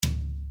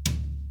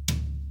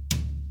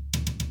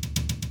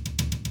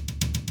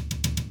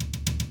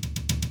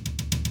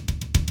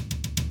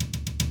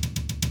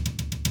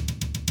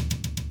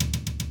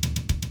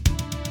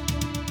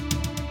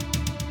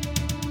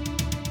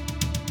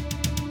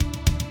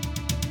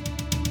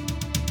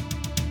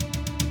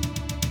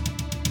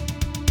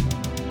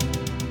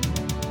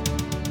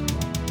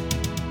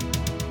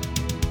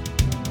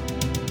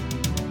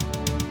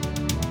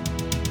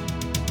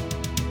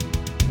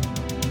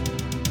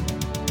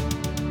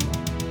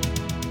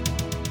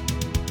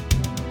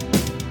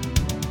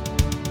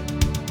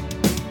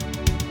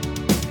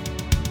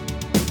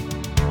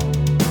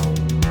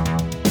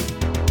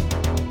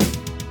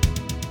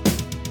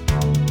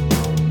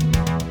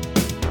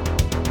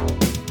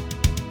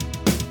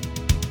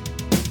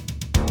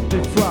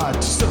Des fois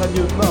tu serais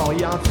mieux mort,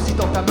 y a un fusil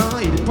dans ta main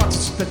et il est pointé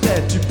sur ta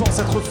tête. Tu penses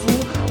être fou,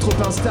 trop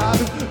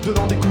instable,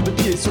 donnant des coups de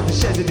pied sur des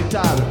chaises et des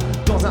tables.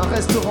 Dans un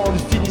restaurant du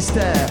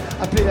Finistère,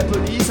 appelez la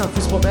police, un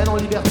fou se promène en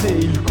liberté.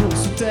 Il court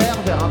sous terre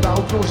vers un bar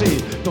au plongé,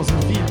 dans une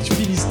ville du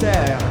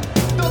Finistère.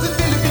 Dans une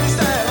ville du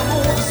Finistère, un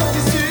monde sans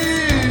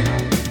issue.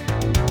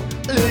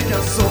 Les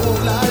garçons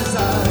de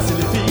l'Alsace et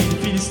les filles du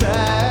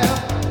Finistère.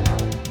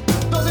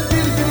 Dans une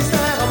ville du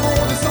Finistère, un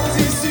monde sans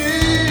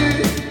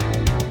issue.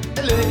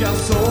 Les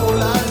garçons de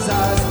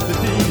l'Alsace, les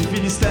filles du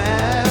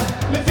Finistère.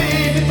 Les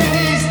filles du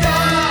Finistère.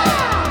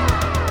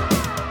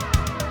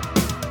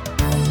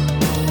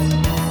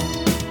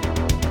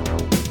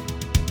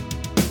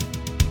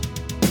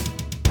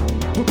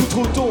 Beaucoup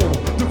trop d'ombre,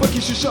 de voix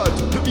qui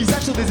chuchotent, de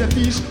visages sur des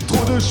affiches,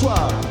 trop de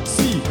choix.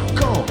 Si,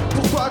 quand,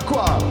 pourquoi,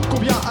 quoi,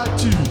 combien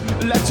as-tu?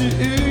 L'as-tu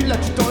eu?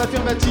 L'as-tu dans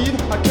l'affirmative?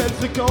 À quelle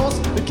fréquence?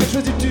 Et quelle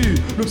choisis-tu?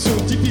 L'option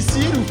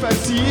difficile ou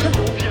facile?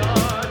 Combien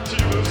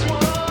as-tu besoin?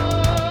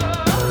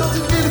 Dans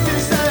une ville du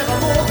Finistère, un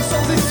monde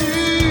sans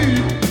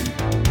issue.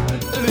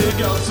 Les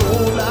garçons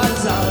de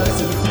l'Alsace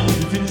et les filles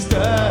du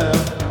Finistère.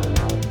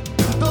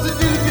 Dans une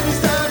ville du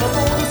Finistère, un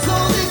monde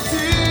sans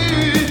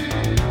issue.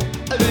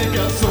 Les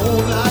garçons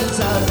de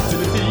l'Alsace et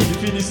les filles du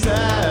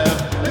Finistère.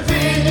 Les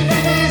filles du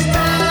Finistère.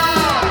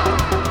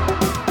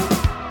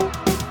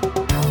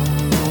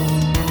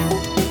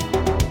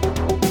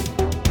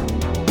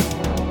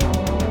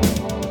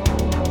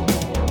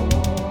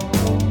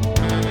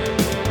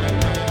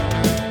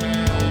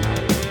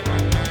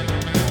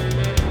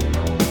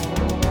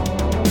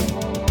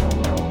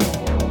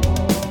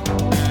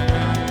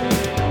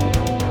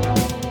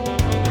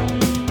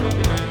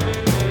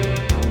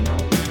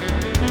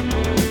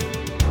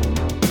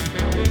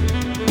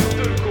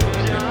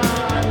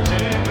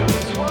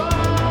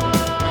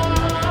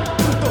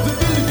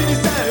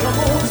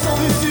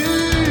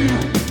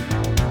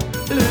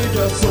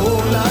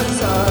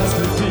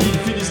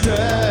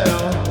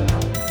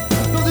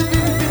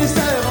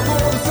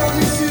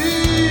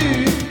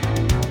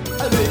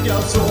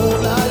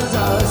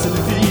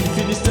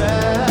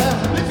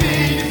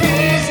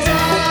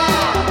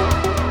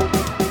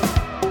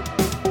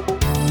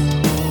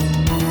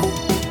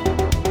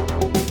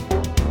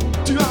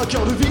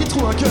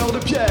 Un cœur de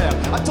pierre,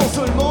 attends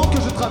seulement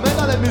que je te ramène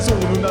à la maison.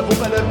 Nous n'avons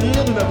pas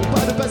d'avenir, nous n'avons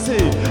pas de passé.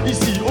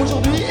 Ici,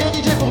 aujourd'hui,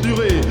 érigé pour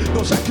durer.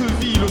 Dans chaque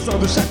ville, au sein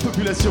de chaque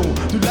population.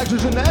 Du lac de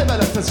Genève à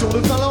la station de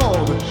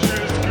Finlande.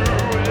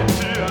 Jusqu'où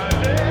es-tu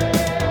allé?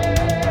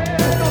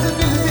 Dans une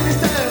ville du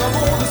Finistère, un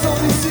monde sans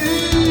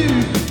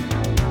issue.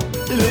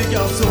 Les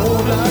garçons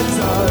de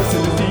l'Alsace et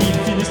les filles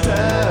du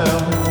Finistère.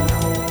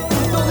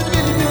 Dans une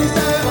ville du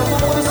Finistère, un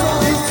monde sans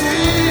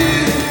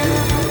issue.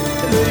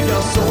 Les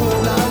garçons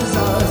de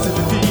l'Alsace et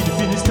les filles du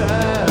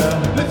Finistère.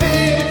 Les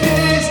filles du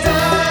Finistère.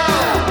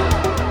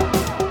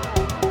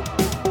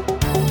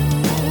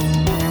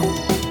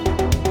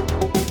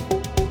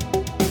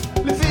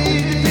 Les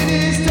filles du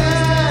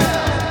Finistère.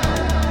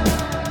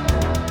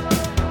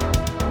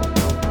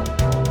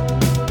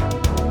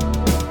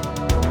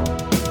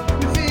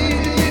 Les filles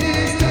du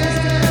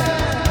Finistère.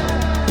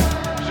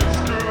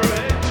 Jusqu'où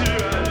es-tu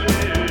allé?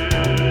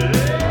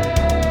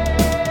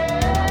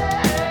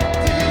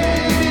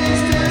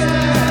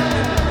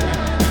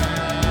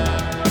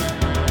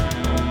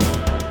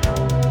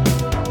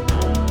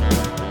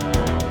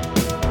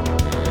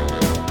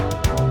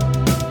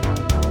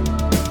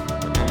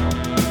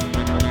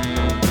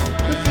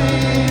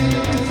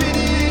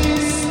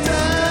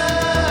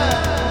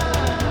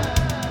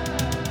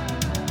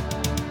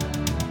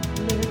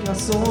 Les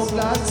garçons de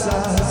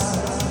l'Alsace.